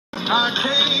I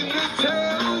came to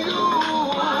tell you.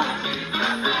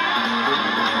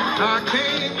 I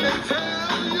came to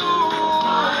tell you.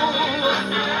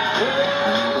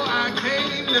 Oh, I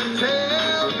came to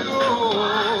tell you.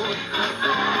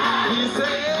 He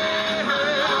said,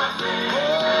 oh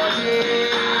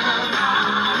yeah.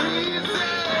 He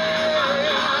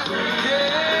said,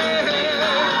 yeah.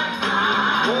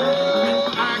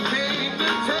 Oh, I came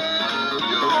to tell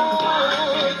you.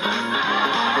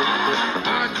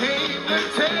 I came to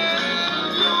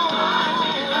tell you.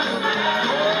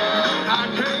 I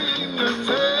came to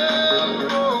tell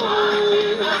you.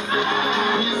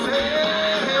 He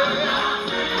said,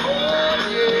 oh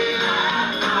yeah.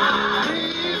 He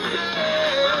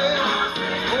said,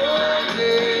 oh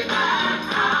yeah.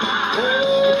 Oh,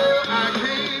 I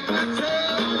came to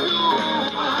tell you.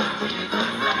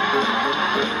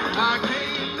 I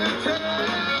came to tell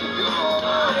you.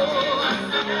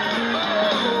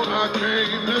 Oh, I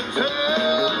came to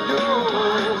tell you.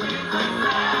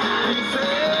 He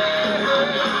said,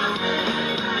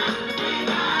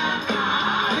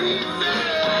 yeah.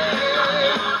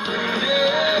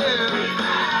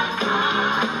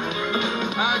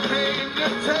 I came to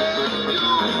tell you.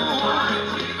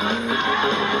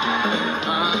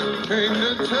 I came to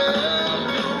tell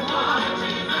you.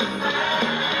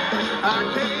 I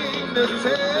came to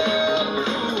tell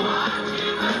you.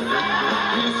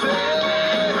 He said,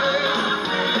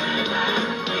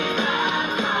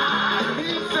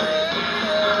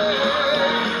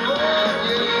 oh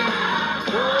yeah.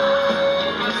 Oh,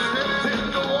 I stepped in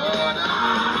the water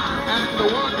and the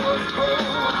water was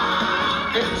cold.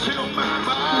 It chilled my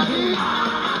body,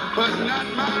 but not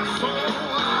my soul.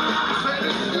 Said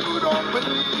if you don't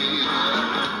believe,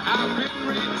 I've been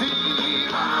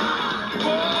redeemed.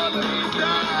 Follow me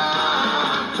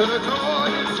down to the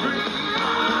Jordan stream.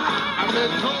 I've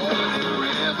been Jordan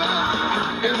River.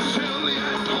 It's chilly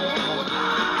and cold.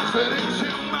 Said it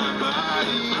chilled my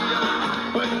body,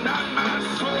 but not my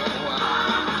soul.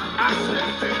 I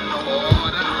stepped in the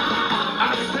water.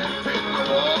 I stepped in the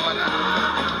water.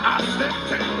 I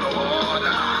stepped in the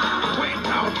water. Went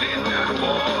out in that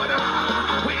water.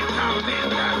 Went out in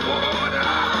that water.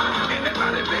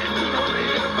 Anybody been to the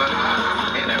river?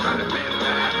 Anybody been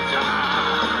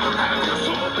baptized? Have your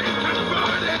soul been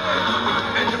converted?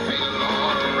 And you feel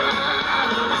alright?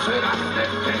 Said I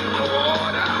stepped in the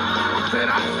water. Said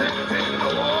I stepped in the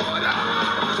water.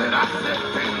 Said I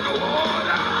stepped in the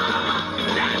water.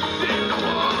 Danced in the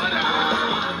water.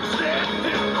 Stepped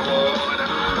in the water.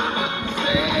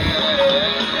 Said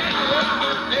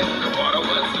the water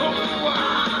was cold.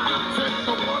 Said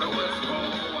the water was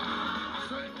cold.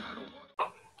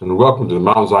 And welcome to the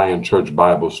Mount Zion Church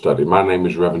Bible Study. My name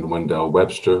is Reverend Wendell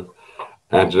Webster,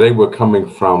 and today we're coming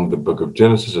from the book of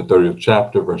Genesis, the 30th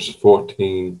chapter, verses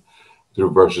 14 through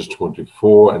verses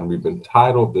 24, and we've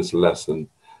entitled this lesson,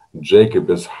 Jacob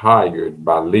is Hired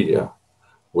by Leah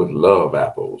with Love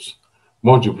Apples.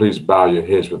 Won't you please bow your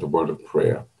heads with a word of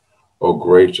prayer? O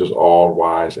gracious,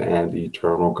 all-wise, and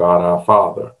eternal God, our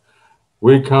Father,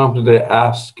 we come today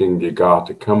asking you, God,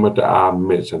 to come into our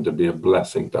midst and to be a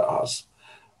blessing to us.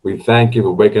 We thank you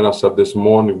for waking us up this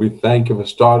morning. We thank you for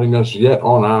starting us yet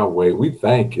on our way. We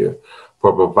thank you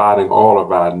for providing all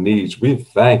of our needs. We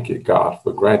thank you, God,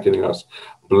 for granting us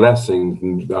blessings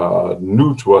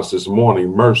new to us this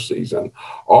morning, mercies, and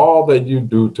all that you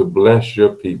do to bless your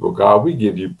people. God, we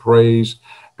give you praise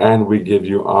and we give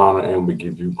you honor and we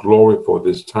give you glory for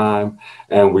this time.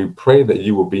 And we pray that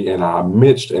you will be in our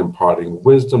midst, imparting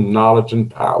wisdom, knowledge, and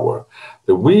power,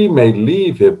 that we may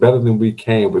leave here better than we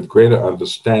came, with greater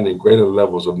understanding, greater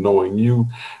levels of knowing you,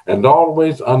 and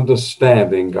always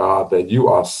understanding, God, that you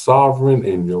are sovereign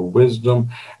in your wisdom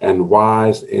and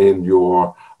wise in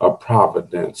your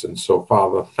providence. And so,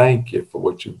 Father, thank you for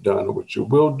what you've done and what you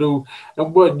will do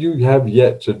and what you have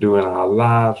yet to do in our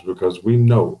lives, because we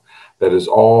know that is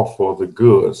all for the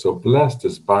good. So bless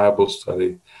this Bible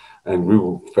study, and we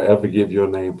will forever give your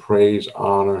name praise,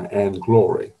 honor, and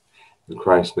glory. In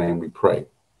Christ's name we pray.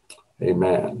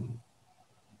 Amen.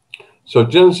 So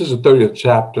Genesis, the 30th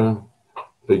chapter,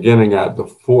 beginning at the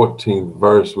 14th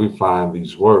verse, we find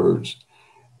these words.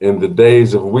 In the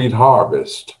days of wheat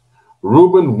harvest,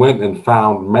 Reuben went and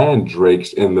found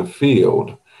mandrakes in the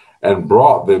field and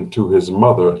brought them to his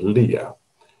mother Leah.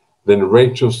 Then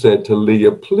Rachel said to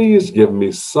Leah, please give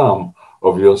me some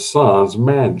of your son's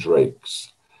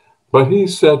mandrakes. But he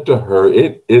said to her,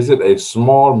 is it a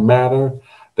small matter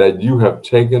that you have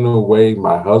taken away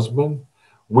my husband?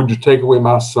 Would you take away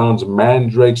my son's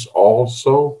mandrakes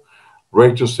also?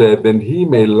 Rachel said, then he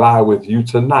may lie with you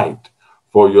tonight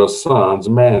for your son's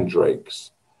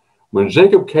mandrakes. When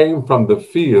Jacob came from the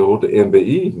field in the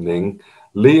evening,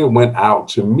 Leah went out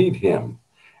to meet him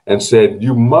and said,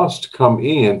 "You must come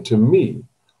in to me,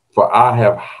 for I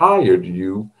have hired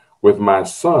you with my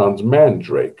son's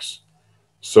mandrakes."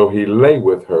 So he lay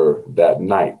with her that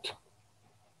night.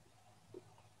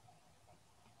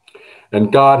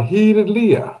 And God heeded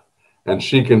Leah, and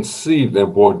she conceived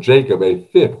and bore Jacob a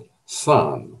fifth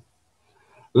son.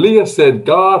 Leah said,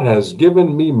 "God has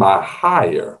given me my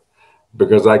hire,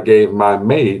 because I gave my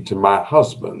maid to my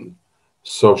husband."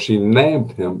 So she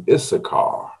named him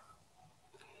Issachar.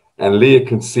 And Leah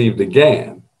conceived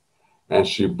again, and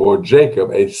she bore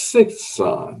Jacob a sixth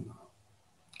son.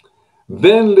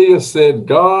 Then Leah said,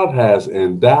 "God has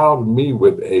endowed me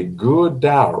with a good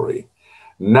dowry.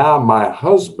 Now my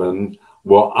husband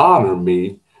will honor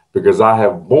me, because I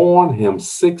have borne him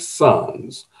six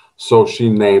sons." So she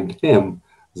named him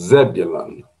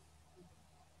Zebulun.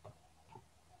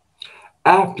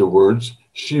 Afterwards,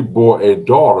 she bore a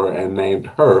daughter and named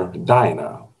her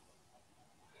Dinah.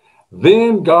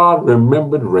 Then God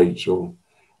remembered Rachel,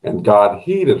 and God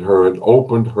heeded her and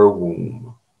opened her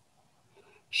womb.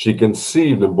 She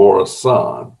conceived and bore a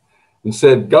son, and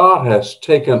said, "God has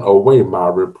taken away my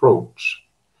reproach."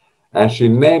 And she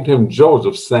named him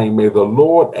Joseph, saying, "May the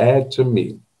Lord add to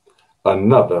me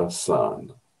another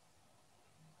son."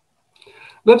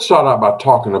 Let's start out by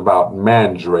talking about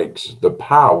mandrakes, the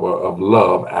power of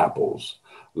love apples.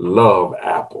 Love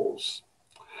apples.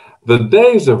 The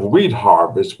days of wheat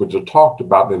harvest, which are talked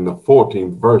about in the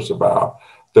 14th verse of our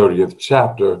 30th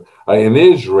chapter, in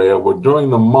Israel were during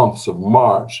the months of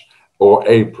March or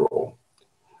April.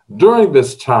 During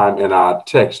this time in our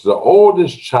text, the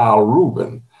oldest child,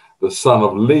 Reuben, the son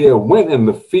of Leah, went in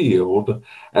the field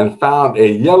and found a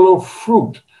yellow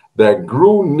fruit that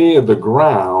grew near the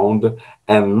ground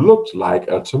and looked like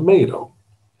a tomato.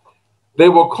 They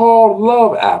were called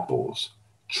love apples,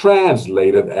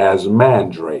 translated as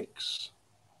mandrakes.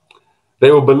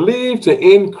 They were believed to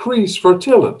increase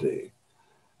fertility,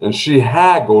 and she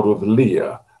haggled with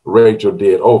Leah, Rachel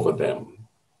did, over them.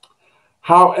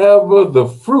 However, the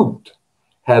fruit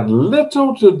had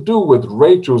little to do with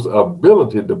Rachel's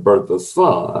ability to birth a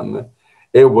son.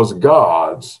 It was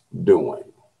God's doing,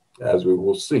 as we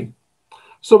will see.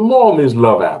 So more on these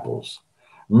love apples.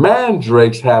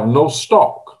 Mandrakes have no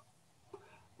stalk,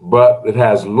 but it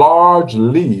has large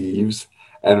leaves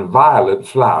and violet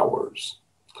flowers.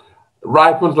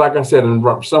 Ripens, like I said, in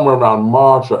somewhere around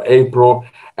March or April,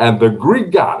 and the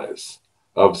Greek goddess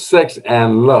of sex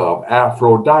and love,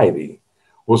 Aphrodite,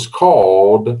 was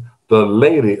called the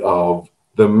Lady of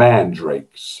the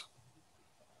Mandrakes.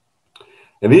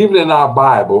 And even in our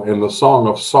Bible, in the Song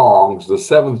of Songs, the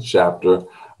 7th chapter,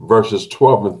 verses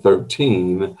 12 and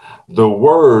 13, the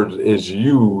word is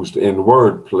used in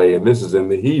wordplay, and this is in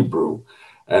the Hebrew.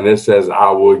 And it says,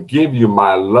 "I will give you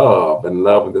my love," and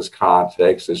love in this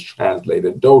context is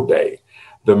translated dode.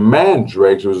 The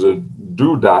mandrakes was a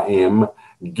dudaim,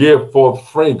 "give forth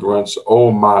fragrance,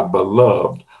 O my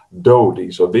beloved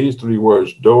dode." So these three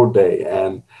words, dode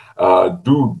and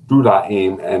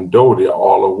dudaim and dode, are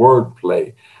all a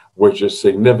wordplay, which is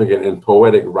significant in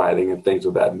poetic writing and things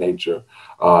of that nature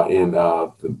in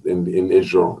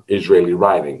Israeli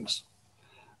writings.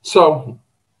 So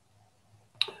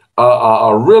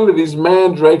really, these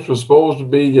mandrakes were supposed to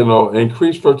be,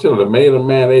 increase fertility, made a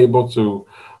man able to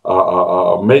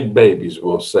make babies,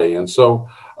 we'll say. And so,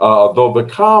 though the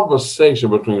conversation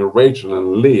between Rachel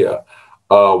and Leah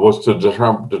was to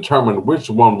determine which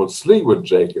one would sleep with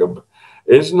Jacob,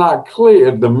 it's not clear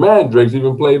if the mandrakes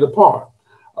even played a part.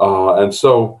 And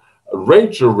so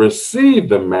Rachel received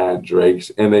the mandrakes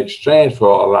in exchange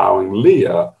for allowing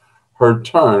Leah her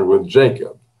turn with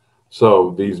Jacob.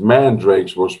 So these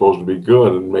mandrakes were supposed to be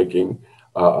good in making,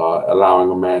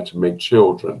 allowing a man to make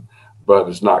children, but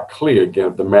it's not clear again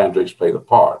if the mandrakes played a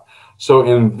part. So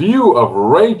in view of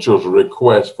Rachel's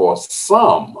request for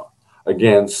some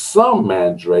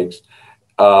mandrakes,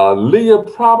 Leah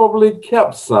probably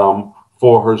kept some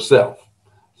for herself,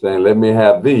 saying, "Let me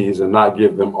have these and not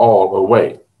give them all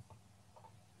away."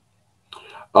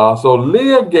 So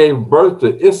Leah gave birth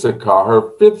to Issachar, her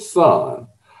fifth son,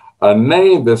 a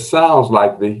name that sounds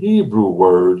like the Hebrew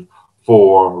word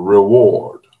for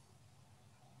reward.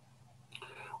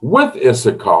 With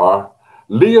Issachar,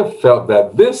 Leah felt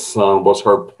that this son was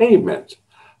her payment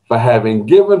for having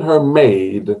given her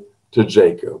maid to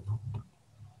Jacob.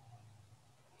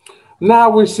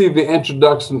 Now we see the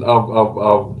introduction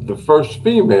of the first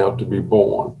female to be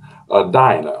born,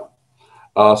 Dinah.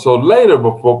 So later,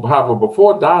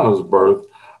 before Dinah's birth,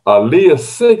 Leah's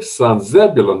sixth son,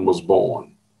 Zebulun, was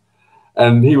born.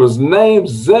 And he was named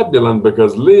Zebulun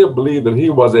because Leah believed that he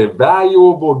was a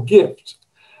valuable gift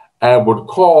and would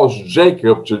cause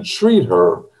Jacob to treat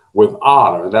her with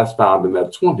honor. And that's found in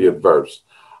that 20th verse.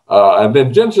 And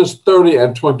then Genesis 30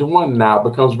 and 21 now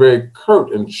becomes very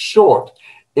curt and short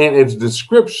in its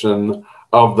description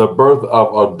of the birth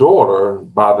of a daughter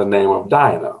by the name of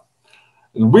Dinah.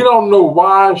 And we don't know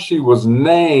why she was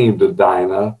named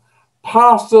Dinah,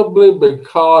 possibly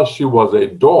because she was a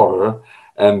daughter,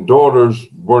 and daughters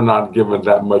were not given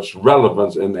that much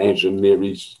relevance in the ancient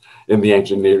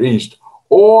Near East,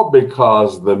 or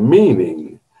because the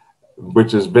meaning,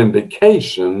 which is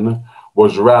vindication,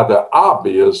 was rather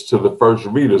obvious to the first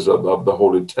readers of the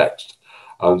holy text.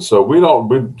 And so we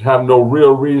have no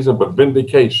real reason, but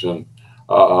vindication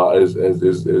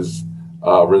is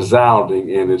resounding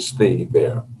in its theme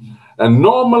there. And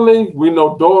normally, we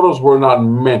know daughters were not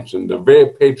mentioned, a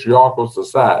very patriarchal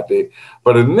society.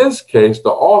 But in this case, the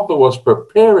author was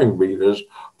preparing readers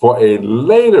for a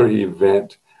later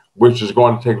event, which is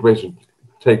going to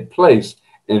take place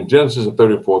in Genesis, the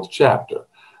 34th chapter.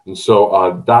 And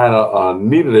so Dinah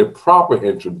needed a proper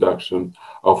introduction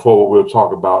for what we'll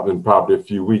talk about in probably a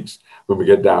few weeks when we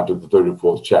get down to the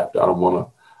 34th chapter. I don't want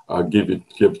to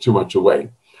give too much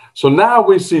away. So now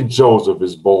we see Joseph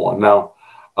is born. Now,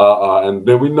 and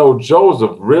then we know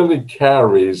Joseph really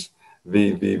carries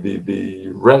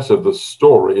the rest of the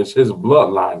story. It's his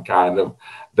bloodline kind of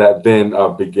that then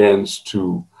begins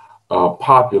to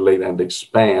populate and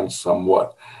expand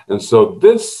somewhat. And so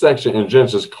this section in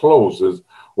Genesis closes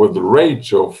with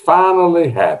Rachel finally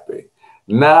happy.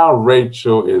 Now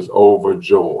Rachel is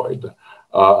overjoyed.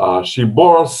 She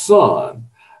bore a son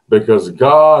because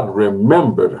God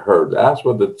remembered her. That's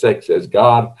what the text says.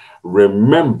 God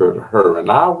remembered her. And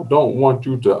I don't want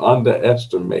you to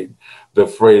underestimate the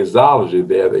phraseology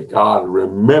there that God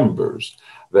remembers,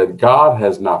 that God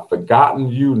has not forgotten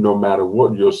you, no matter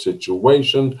what your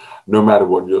situation, no matter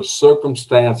what your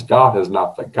circumstance. God has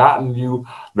not forgotten you,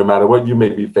 no matter what you may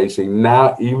be facing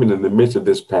now, even in the midst of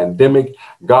this pandemic.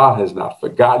 God has not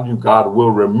forgotten you. God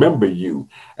will remember you,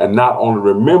 and not only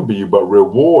remember you, but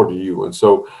reward you. And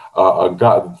so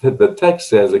the text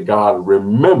says that God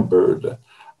remembered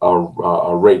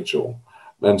Rachel.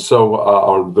 And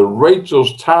so the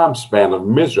Rachel's time span of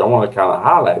misery, I want to kind of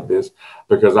highlight this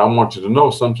because I want you to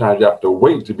know sometimes you have to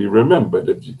wait to be remembered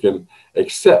if you can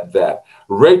accept that.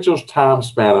 Rachel's time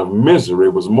span of misery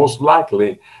was most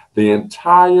likely the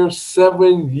entire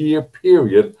 7-year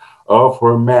period of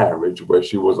her marriage, where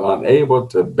she was unable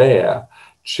to bear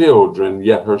children,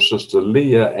 yet her sister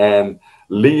Leah and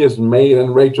Leah's maid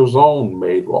and Rachel's own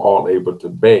maid were all able to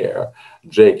bear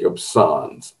Jacob's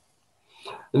sons.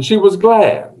 And she was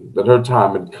glad that her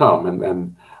time had come,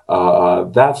 and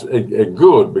that's a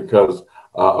good, because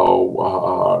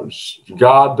God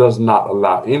does not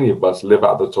allow any of us live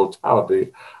out the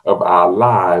totality of our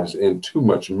lives in too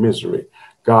much misery.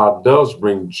 God does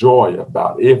bring joy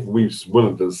about if we're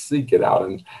willing to seek it out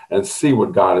and see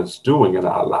what God is doing in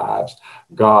our lives.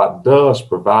 God does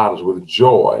provide us with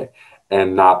joy,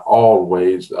 and not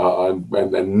always, and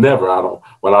never, I don't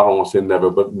want to say never,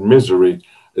 but misery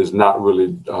is not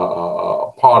really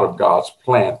part of God's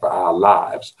plan for our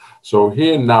lives. So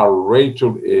here now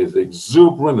Rachel is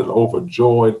exuberant and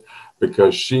overjoyed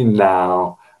because she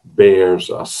now bears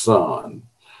a son.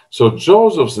 So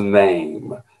Joseph's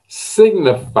name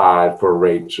signified for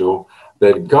Rachel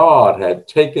that God had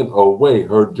taken away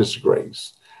her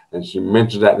disgrace. And she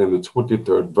mentioned that in the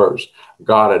 23rd verse.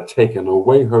 God had taken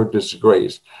away her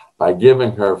disgrace by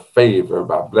giving her favor,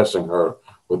 by blessing her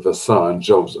with a son,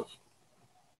 Joseph.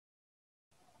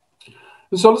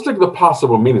 And so let's look at the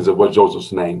possible meanings of what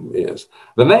Joseph's name is.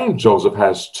 The name Joseph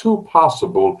has two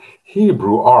possible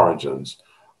Hebrew origins.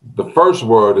 The first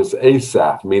word is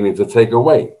Asaph, meaning to take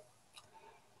away.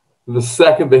 The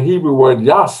second, the Hebrew word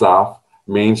Yasaph,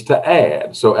 means to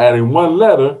add. So adding one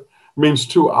letter means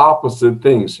two opposite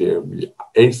things here.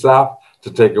 Asaph,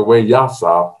 to take away,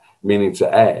 Yasaph, meaning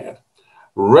to add.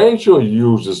 Rachel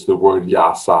uses the word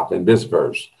Yasaph in this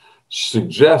verse,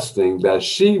 suggesting that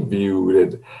she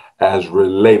viewed it as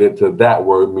related to that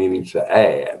word, meaning to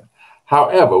add.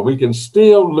 However, we can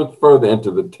still look further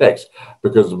into the text,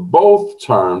 because both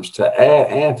terms, to add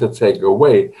and to take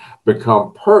away,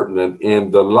 become pertinent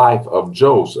in the life of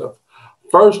Joseph.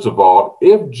 First of all,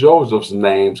 if Joseph's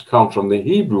name comes from the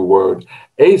Hebrew word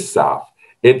Asaph,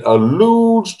 it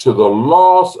alludes to the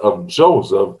loss of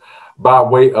Joseph by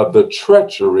way of the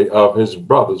treachery of his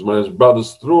brothers, when his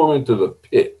brothers threw him into the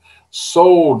pit,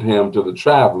 sold him to the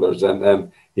travelers,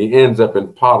 and he ends up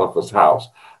in Potiphar's house.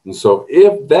 And so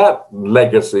if that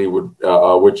legacy,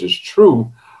 which is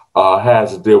true,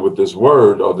 has to deal with this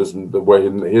word, or this where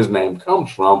his name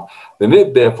comes from, then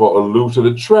it therefore alludes to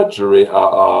the treachery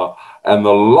and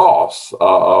the loss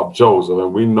of Joseph.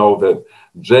 And we know that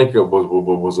Jacob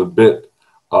was a bit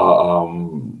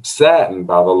saddened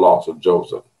by the loss of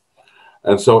Joseph.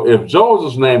 And so if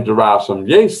Joseph's name derives from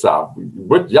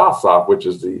Yasaf, which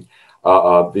is the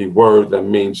word that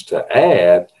means to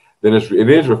add, then it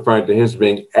is referring to his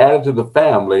being added to the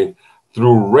family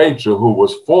through Rachel, who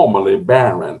was formerly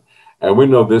barren. And we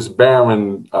know this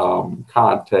barren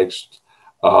context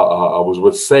was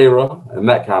with Sarah and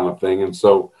that kind of thing. And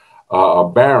so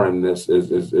barrenness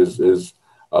is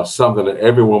something that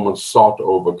every woman sought to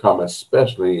overcome,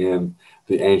 especially in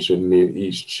the ancient Near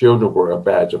East. Children were a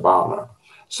badge of honor.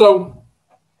 So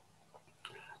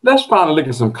let's finally look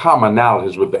at some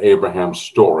commonalities with the Abraham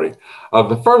story.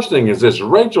 The first thing is this: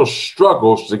 Rachel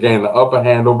struggles to gain the upper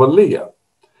hand over Leah.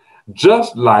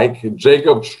 Just like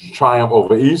Jacob's triumph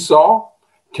over Esau,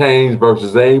 Cain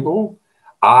versus Abel,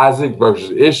 Isaac versus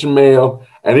Ishmael,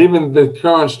 and even the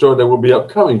current story that will be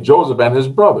upcoming, Joseph and his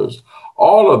brothers.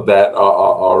 All of that,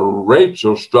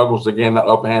 Rachel struggles to gain that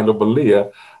upper hand over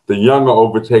Leah, the younger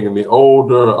overtaking the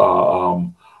older,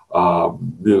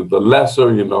 the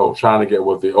lesser, trying to get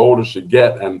what the older should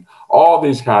get. And all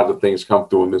these kinds of things come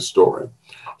through in this story.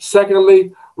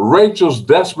 Secondly, Rachel's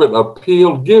desperate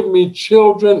appeal, give me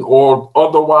children or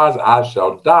otherwise I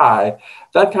shall die.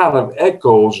 That kind of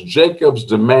echoes Jacob's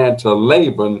demand to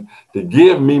Laban to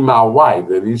give me my wife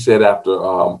that he said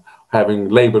after having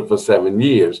labored for 7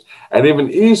 years. And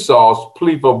even Esau's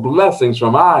plea for blessings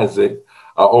from Isaac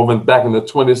back in the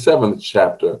 27th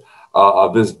chapter.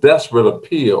 This desperate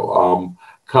appeal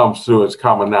comes through its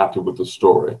commonality with the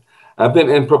story. And then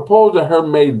in proposing that her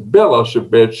maid Bilhah should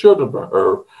bear children for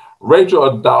her, Rachel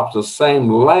adopts the same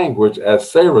language as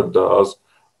Sarah does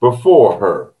before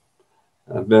her.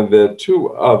 And then there are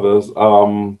two others that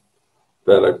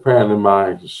are apparently in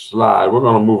my slide. We're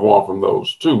going to move on from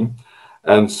those two.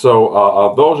 And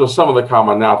so those are some of the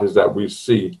commonalities that we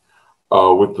see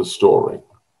with the story.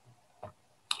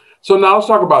 So now let's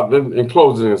talk about, in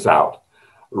closing this out,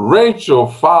 Rachel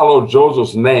followed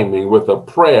Joseph's naming with a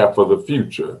prayer for the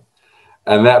future.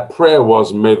 And that prayer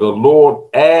was, may the Lord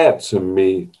add to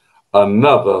me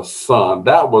another son.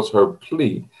 That was her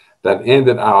plea that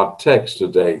ended our text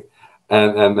today.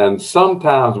 And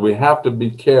sometimes we have to be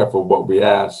careful what we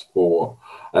ask for.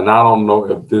 And I don't know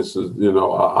if this is,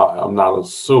 I'm not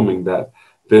assuming that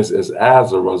this is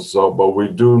as a result, but we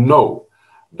do know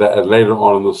that later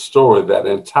on in the story that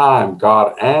in time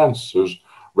God answers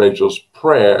Rachel's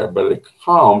prayer, but it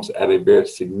comes at a very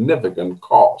significant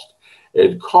cost.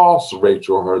 It costs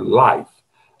Rachel her life.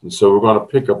 And so we're going to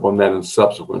pick up on that in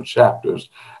subsequent chapters.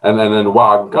 And then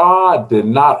while God did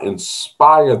not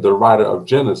inspire the writer of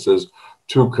Genesis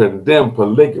to condemn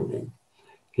polygamy,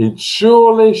 he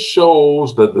surely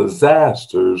shows the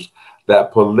disasters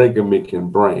that polygamy can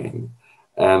bring.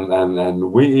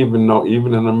 And we even know,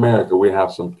 even in America, we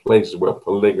have some places where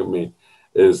polygamy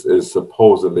is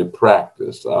supposedly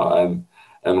practiced. And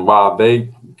while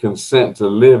they consent to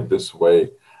live this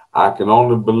way, I can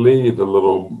only believe the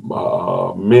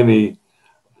little many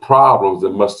problems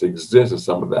that must exist in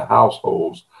some of the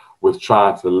households with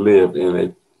trying to live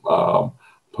in a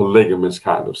polygamous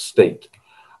kind of state.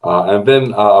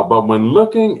 But when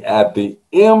looking at the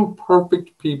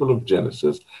imperfect people of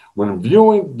Genesis, when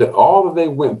viewing all that they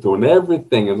went through and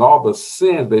everything and all the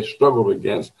sins they struggled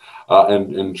against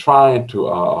and trying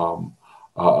to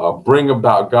bring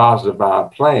about God's divine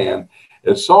plan,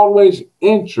 it's always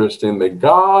interesting that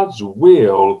God's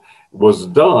will was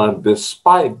done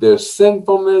despite their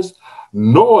sinfulness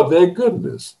nor their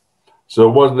goodness. So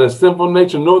it wasn't their sinful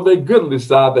nature nor their goodness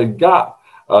side that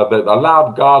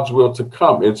allowed God's will to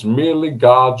come. It's merely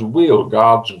God's will,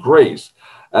 God's grace.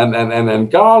 And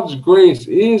God's grace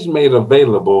is made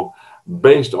available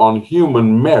based on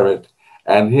human merit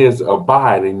and his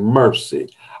abiding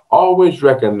mercy. Always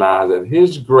recognize that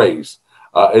his grace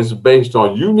is based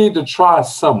on, you need to try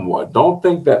somewhat. Don't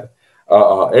think that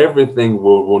everything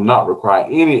will not require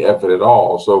any effort at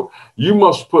all. So you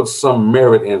must put some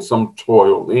merit and some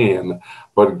toil in.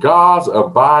 But God's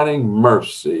abiding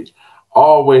mercy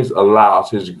always allows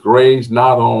his grace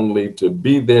not only to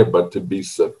be there, but to be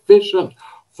sufficient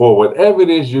for whatever it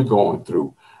is you're going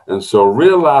through. And so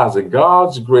realize that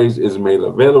God's grace is made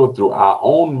available through our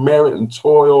own merit and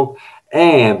toil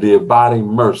and the abiding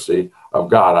mercy of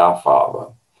God our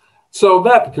Father. So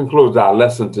that concludes our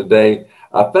lesson today.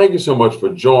 Thank you so much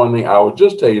for joining. I would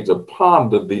just tell you to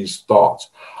ponder these thoughts.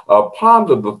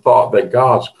 Ponder the thought that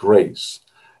God's grace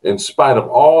in spite of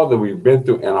all that we've been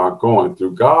through and are going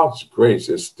through, God's grace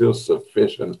is still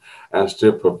sufficient and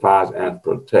still provides and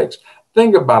protects.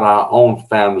 Think about our own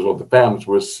families or the families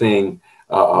we're seeing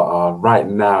right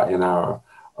now in our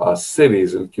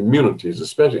cities and communities,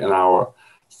 especially in our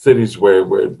cities where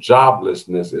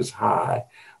joblessness is high.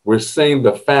 We're seeing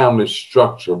the family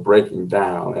structure breaking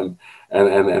down,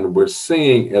 and we're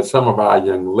seeing as some of our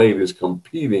young ladies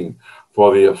competing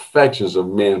for the affections of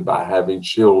men by having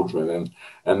children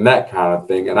and that kind of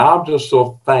thing. And I'm just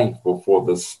so thankful for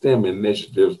the STEM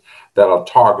initiatives that are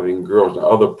targeting girls and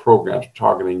other programs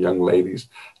targeting young ladies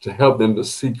to help them to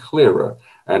see clearer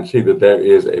and see that there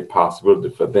is a possibility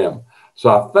for them. So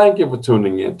I thank you for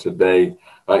tuning in today.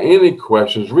 Any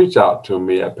questions, reach out to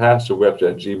me at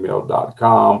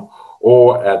pastorwebster@gmail.com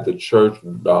or at the church,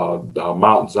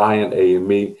 Mount Zion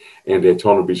AME in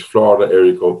Daytona Beach, Florida,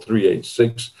 area code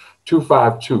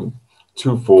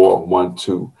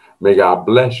 386-252-2412. May God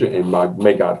bless you and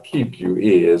may God keep you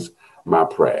is my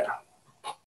prayer.